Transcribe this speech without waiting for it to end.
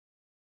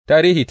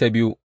Tarihi ta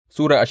biyu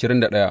Sura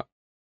 21.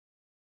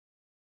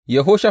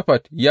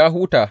 Yehoshafat ya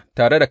huta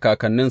tare da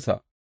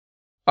kakanninsa,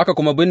 aka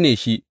kuma binne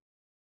shi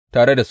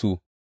tare da su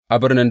a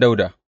birnin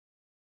Dawuda,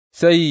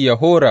 sai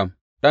Yehoram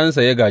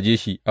ɗansa ya gāje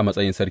shi a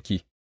matsayin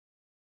sarki.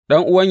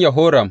 Ɗan'uwan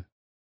Yehoram,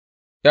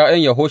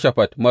 ’ya'yan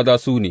Yehoshafat maza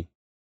su ne,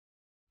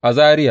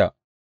 Azariya,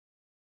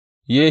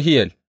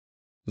 Yehiyel,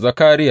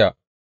 Zakariya,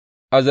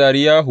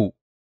 Azariyahu,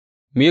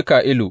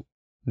 Mika'ilu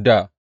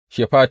da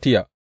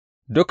Shefatiya,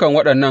 dukan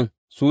waɗannan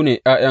su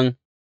ne ’ya'yan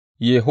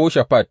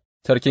Yehoshafat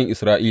sarkin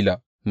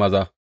Isra'ila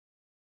maza.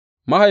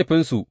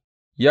 Mahaifinsu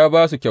ya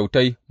ba su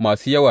kyautai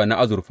masu yawa na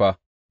azurfa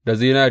da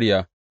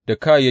zinariya da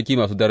kayayyaki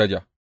masu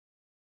daraja,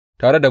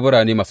 tare da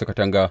birane masu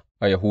katanga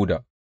a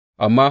Yahuda,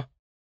 amma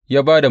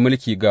ya ba da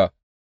mulki ga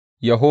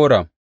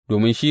Yehoram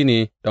domin shi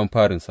ne ɗan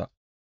farinsa.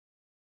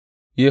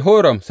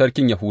 Yehoram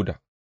sarkin Yahuda.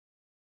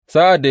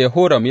 Sa'ad da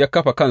Yehoram ya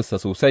kafa kansa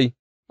sosai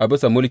a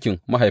bisa mulkin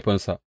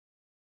mahaifinsa,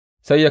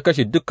 sai ya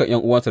kashe dukan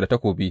 ’yan'uwansa da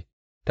takobi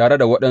tare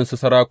da waɗansu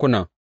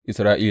sarakunan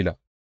Isra'ila.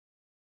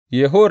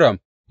 Yehoram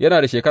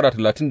yana da shekara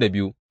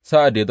 32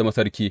 sa'ad da ya zama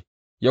sarki,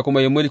 ya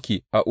kuma yi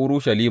mulki a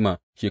Urushalima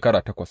shekara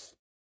 8.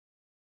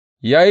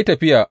 Ya yi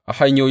tafiya a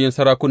hanyoyin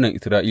sarakunan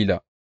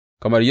Isra'ila,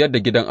 kamar yadda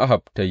gidan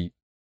Ahab ta yi,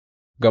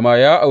 gama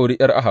ya auri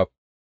 ’yar Ahab,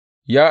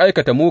 ya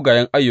aikata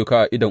mugayen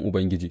ayyuka a idon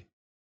Ubangiji.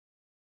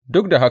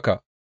 Duk da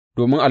haka,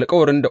 domin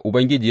alkawarin da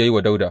Ubangiji ya yi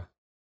wa Dawuda,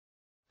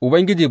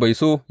 Ubangiji bai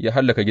so ya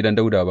hallaka gidan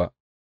Dawuda ba.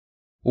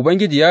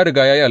 Ubangiji ya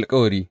riga ya yi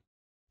alkawari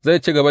zai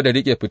ci gaba da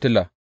riƙe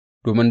fitila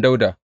domin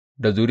Dawuda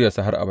da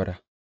zuriyarsa har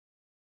abada.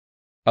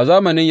 A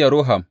zamanin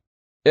Yeroham,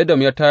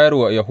 Edom ya tayar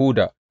wa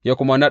Yahuda ya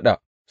kuma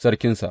naɗa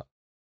sarkinsa,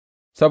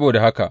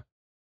 saboda haka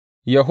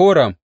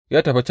Yehoram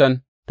ya tafi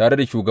can tare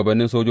da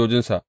shugabannin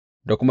sojojinsa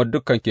da kuma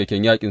dukan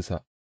keken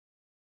yaƙinsa.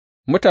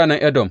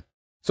 Mutanen Edom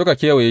suka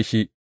kewaye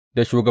shi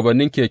da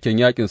shugabannin keken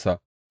yaƙinsa,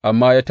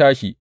 amma ya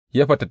tashi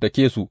ya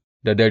fatattake su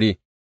da dare,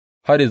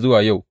 har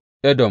zuwa yau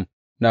Edom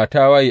na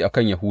tawaye a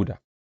kan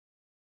Yahuda.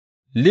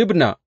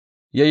 Libna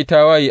ya yi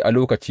tawaye a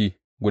lokaci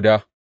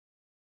guda,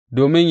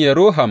 domin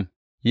Yeroham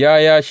ya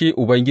yashe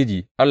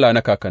Ubangiji Allah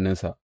na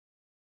kakanninsa,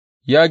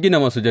 ya gina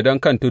masujadan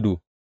kan tudu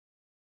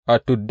a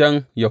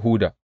tuddan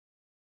Yahuda,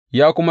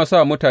 ya kuma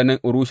sa mutanen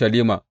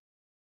Urushalima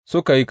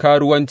suka yi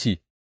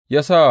karuwanci,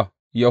 ya sa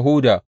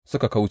Yahuda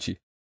suka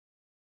kauce.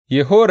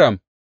 Yehoram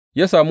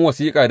ya sami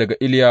wasiƙa daga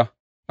Iliya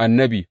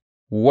annabi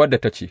wadda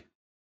ta ce,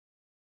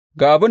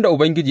 Ga abin da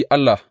Ubangiji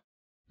Allah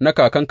na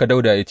kakanka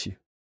Dawuda ya ce,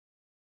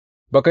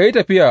 Ba ka yi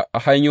tafiya a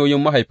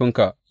hanyoyin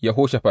mahaifinka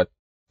Yehoshafat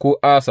ko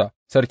Asa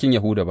sarkin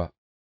Yahuda ba,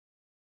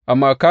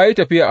 amma ka yi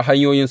tafiya a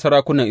hanyoyin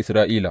sarakunan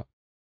Isra'ila,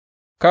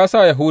 ka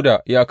sa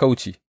Yahuda ya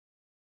kauce,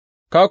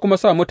 ka kuma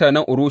sa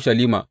mutanen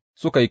Urushalima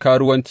suka yi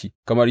karuwanci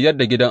kamar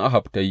yadda gidan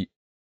Ahab ta yi,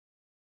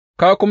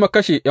 ka kuma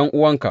kashe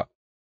 ’yan'uwanka,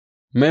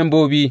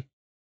 membobi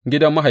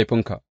gidan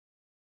mahaifinka,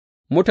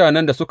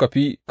 mutanen da suka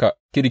fi ka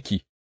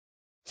kirki.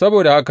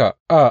 Saboda haka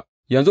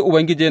yanzu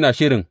Ubangiji yana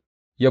shirin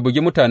ya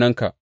bugi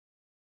mutanenka,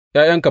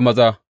 ’ya'yanka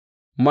maza,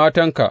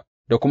 matanka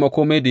da kuma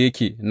kome da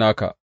yake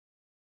naka,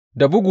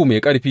 da bugu mai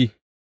ƙarfi,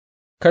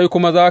 kai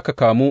kuma za ka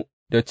kamu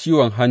da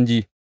ciwon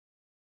hanji,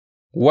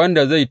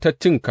 wanda zai ta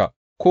cinka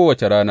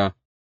kowace rana,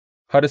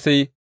 har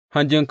sai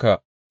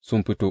hanjinka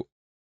sun fito.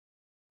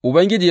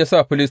 Ubangiji ya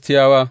sa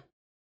Filistiyawa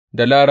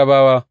da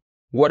Larabawa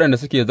waɗanda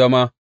suke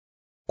zama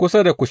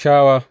kusa da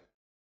Kushawa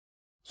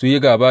su yi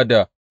gāba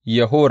da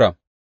Yehoram,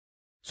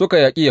 suka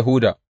yaƙi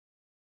Yahuda,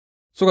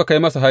 suka kai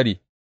masa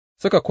hari,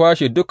 suka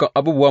kwashe dukan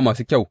abubuwa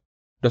masu kyau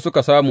da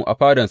suka samu a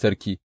fadan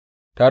sarki,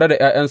 tare da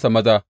 ’ya'yansa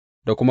maza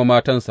da kuma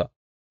matansa,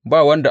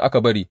 ba wanda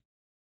aka bari,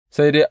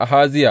 sai dai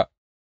Ahaziya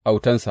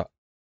autansa.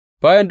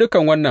 Bayan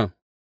dukan wannan,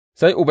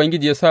 sai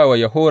Ubangiji ya sa wa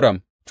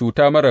Yehoram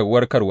cuta marar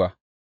warkarwa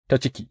ta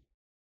ciki.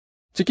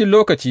 Cikin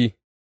lokaci,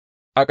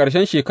 a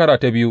ƙarshen shekara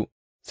ta biyu,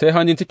 sai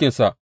hanjin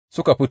cikinsa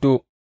suka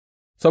fito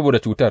saboda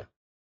cutar,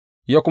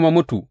 ya kuma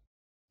mutu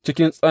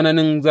cikin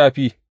tsananin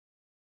zafi.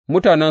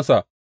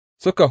 Mutanensa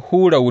suka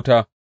hura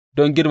wuta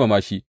don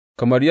girmama shi,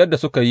 kamar yadda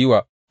suka yi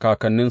wa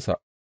kakanninsa.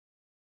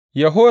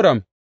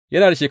 Yehoram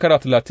yana da shekara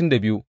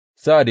 32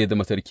 sa'ad da ya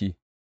zama sarki,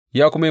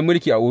 ya kuma yi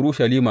mulki a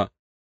Urushalima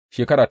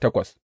shekara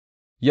 8,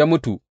 ya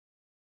mutu,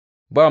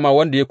 ba ma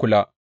wanda ya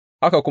kula,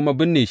 aka kuma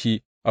binne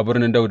shi a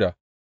birnin Dawuda,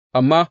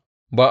 amma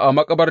ba a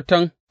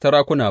makabartan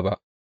sarakuna ba.